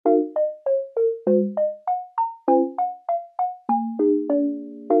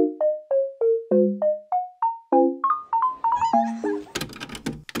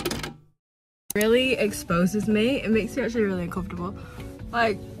really exposes me. It makes me actually really uncomfortable.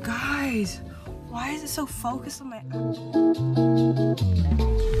 Like, guys, why is it so focused on my...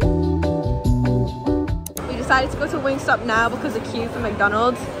 We decided to go to Wingstop now because the queue for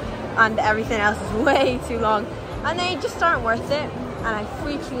McDonald's and everything else is way too long. And they just aren't worth it. And I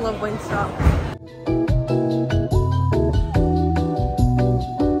freaking love Wingstop.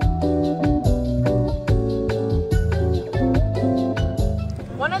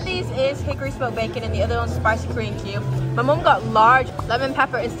 Hickory smoked bacon and the other one's spicy Korean cube. My mum got large lemon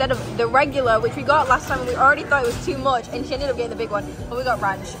pepper instead of the regular, which we got last time and we already thought it was too much, and she ended up getting the big one. But we got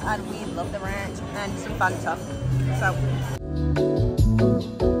ranch and we love the ranch and some Fanta. So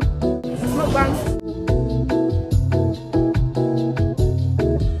mukbang.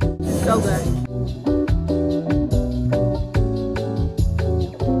 So good.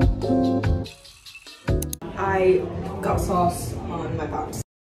 I got sauce on my pants.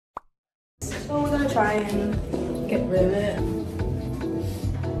 So we're gonna try and get rid of it.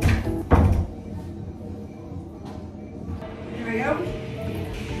 There we go.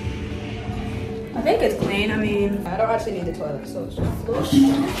 I think it's clean. I mean, I don't actually need the toilet, so it's just flush.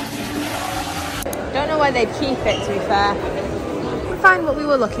 Don't know where they keep it, to be fair. Couldn't find what we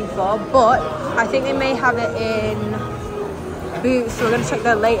were looking for, but I think they may have it in Boots, so we're gonna check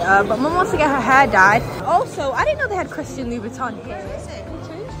that later. But Mum wants to get her hair dyed. Also, I didn't know they had Christian Louboutin here.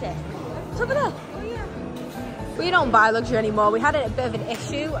 It's over there. Oh, yeah. We don't buy luxury anymore. We had a bit of an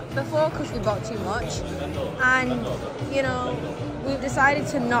issue before because we bought too much, and you know, we've decided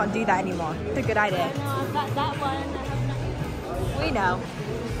to not do that anymore. It's a good idea. I know, that one. We know.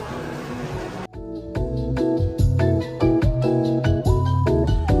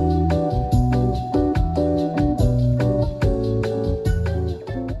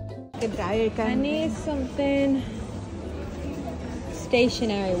 I need something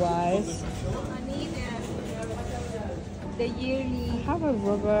stationery wise. I need the yearly. I have a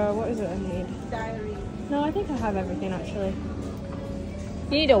rubber. What is it I need? Diary. No, I think I have everything actually.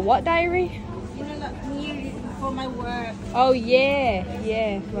 You need a what diary? You know, like yearly for my work. Oh yeah, right.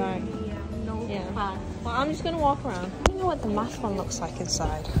 Yeah, no pad. Well, I'm just gonna walk around. I don't know what the math one looks like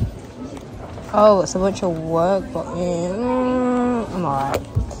inside. Oh, it's a bunch of work, but I'm alright.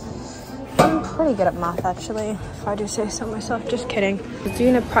 I'm pretty good at math actually, if I do say so myself. Just kidding. I was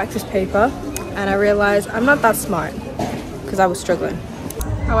doing a practice paper and I realized I'm not that smart because I was struggling.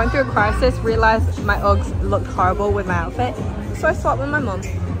 I went through a crisis, realized my Uggs looked horrible with my outfit, so I swapped with my mum.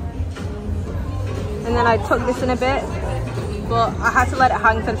 And then I took this in a bit, but I had to let it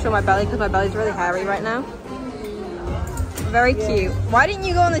hang to show my belly because my belly's really hairy right now. Very cute. Why didn't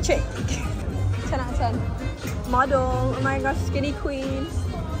you go on the chick? 10 out of 10. Model. Oh my gosh, skinny queen.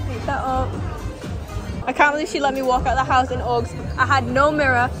 Make that up. I can't believe she let me walk out of the house in Uggs. I had no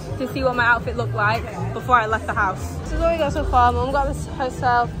mirror to see what my outfit looked like before I left the house. This is what we got so far. Mum got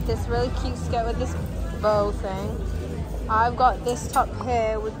herself this really cute skirt with this bow thing. I've got this top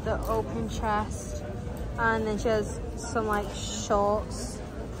here with the open chest, and then she has some like shorts.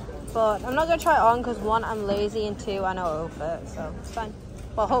 But I'm not gonna try it on because one, I'm lazy, and two, I know it'll fit, so it's fine.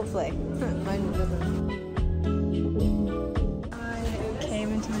 Well, hopefully. Mine doesn't.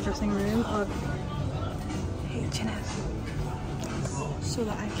 Into the dressing room of H&M so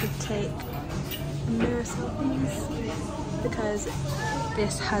that I could take mirror selfies because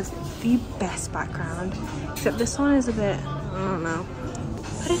this has the best background, except this one is a bit, I don't know,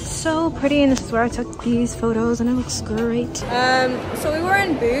 but it's so pretty, and this is where I took these photos and it looks great. So we were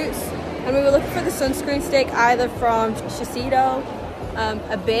in Boots and we were looking for the sunscreen stick either from Shiseido,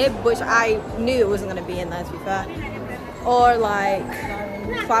 a bib, which I knew it wasn't going to be in there to be fair, or like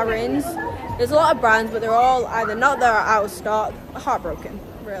Clarins. There's a lot of brands, but they're all either not there or out of stock. Heartbroken,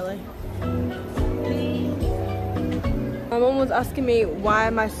 really. My mum was asking me why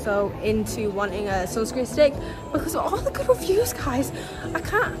am I so into wanting a sunscreen stick, because of all the good reviews, guys.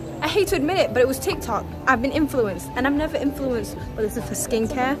 I hate to admit it, but it was TikTok. I've been influenced, and I'm never influenced, but this is for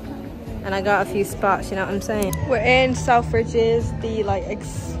skincare, and I got a few spots, you know what I'm saying? We're in Selfridges, the like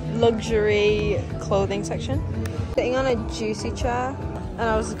luxury clothing section. Sitting on a juicy chair, and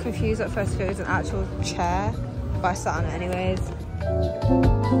I was confused at first if it was an actual chair, but I sat on it anyways.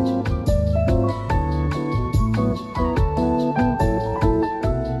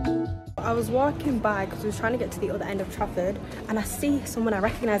 I was walking by because we was trying to get to the other end of Trafford, and I see someone I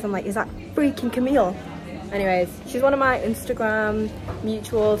recognise. I'm like, is that freaking Camille? Anyways, she's one of my Instagram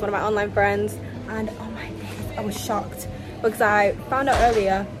mutuals, one of my online friends, and oh my goodness, I was shocked because I found out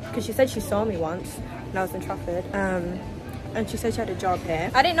earlier because she said she saw me once when I was in Trafford. and she said she had a job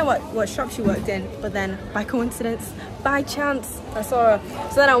here. I didn't know what shop she worked in, but then by coincidence, by chance, I saw her.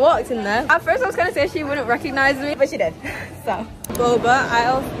 So then I walked in there. At first I was gonna say she wouldn't recognize me, but she did. So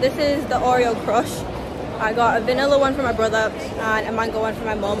boba, this is the Oreo Crush. I got a vanilla one for my brother and a mango one for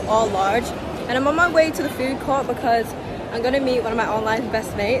my mum, all large. And I'm on my way to the food court because I'm gonna meet one of my online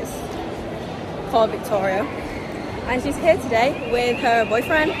best mates called Victoria. And she's here today with her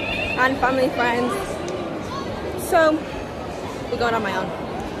boyfriend and family friends. So we're going on my own.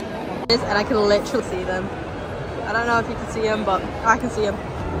 And I can literally see them. I don't know if you can see them, but I can see them.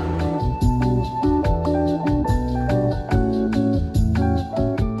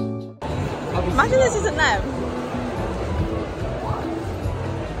 Imagine this isn't them.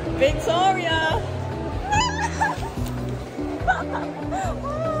 Victoria!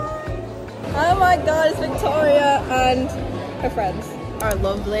 Oh my god, it's Victoria and her friends are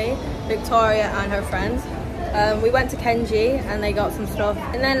lovely. Victoria and her friends. We went to Kenji and they got some stuff.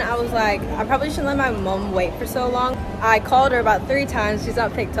 And then I was like, I probably shouldn't let my mum wait for so long. I called her about 3 times, she's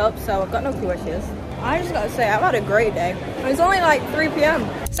not picked up, so I've got no clue where she is. I just gotta say, I've had a great day. It's only like 3 p.m.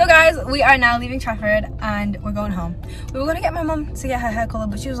 So guys, we are now leaving Trafford and we're going home. We were gonna get my mum to get her hair colour,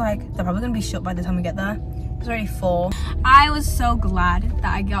 but she was like, they're probably gonna be shut by the time we get there. It's already 4. I was so glad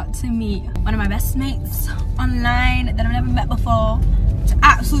that I got to meet one of my best mates online that I've never met before. It's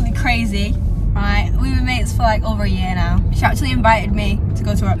absolutely crazy, right? We've been mates for like over a year now. She actually invited me to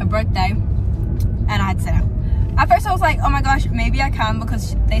go to her birthday and I had to say no. At first I was like, oh my gosh, maybe I can,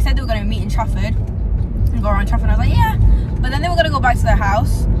 because they said they were gonna meet in Trafford and go around Trafford. I was like, yeah. But then they were gonna go back to their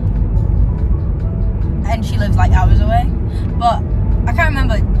house and she lives like hours away. But I can't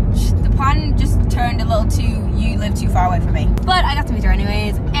remember. The plan just turned a little too, you live too far away from me. But I got to meet her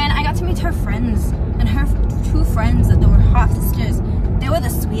anyways, and I got to meet her friends, and her 2 friends that they were half sisters. They were the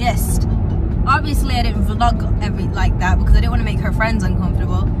sweetest. Obviously I didn't vlog like that because I didn't want to make her friends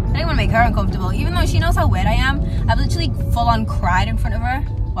uncomfortable. I didn't want to make her uncomfortable, even though she knows how weird I am. I've literally full on cried in front of her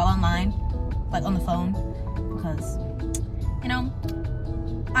while online, like on the phone, because, you know,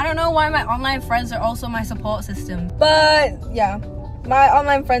 I don't know why my online friends are also my support system. But yeah, my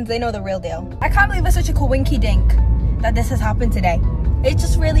online friends, they know the real deal. I can't believe it's such a coinky dink that this has happened today. It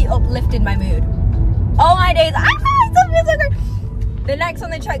just really uplifted my mood. All my days, it's so good. The next on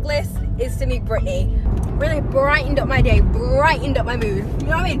the checklist is to meet Brittany. Really brightened up my day, brightened up my mood. You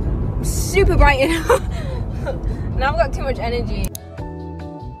know what I mean? Super brightened. Now I've got too much energy.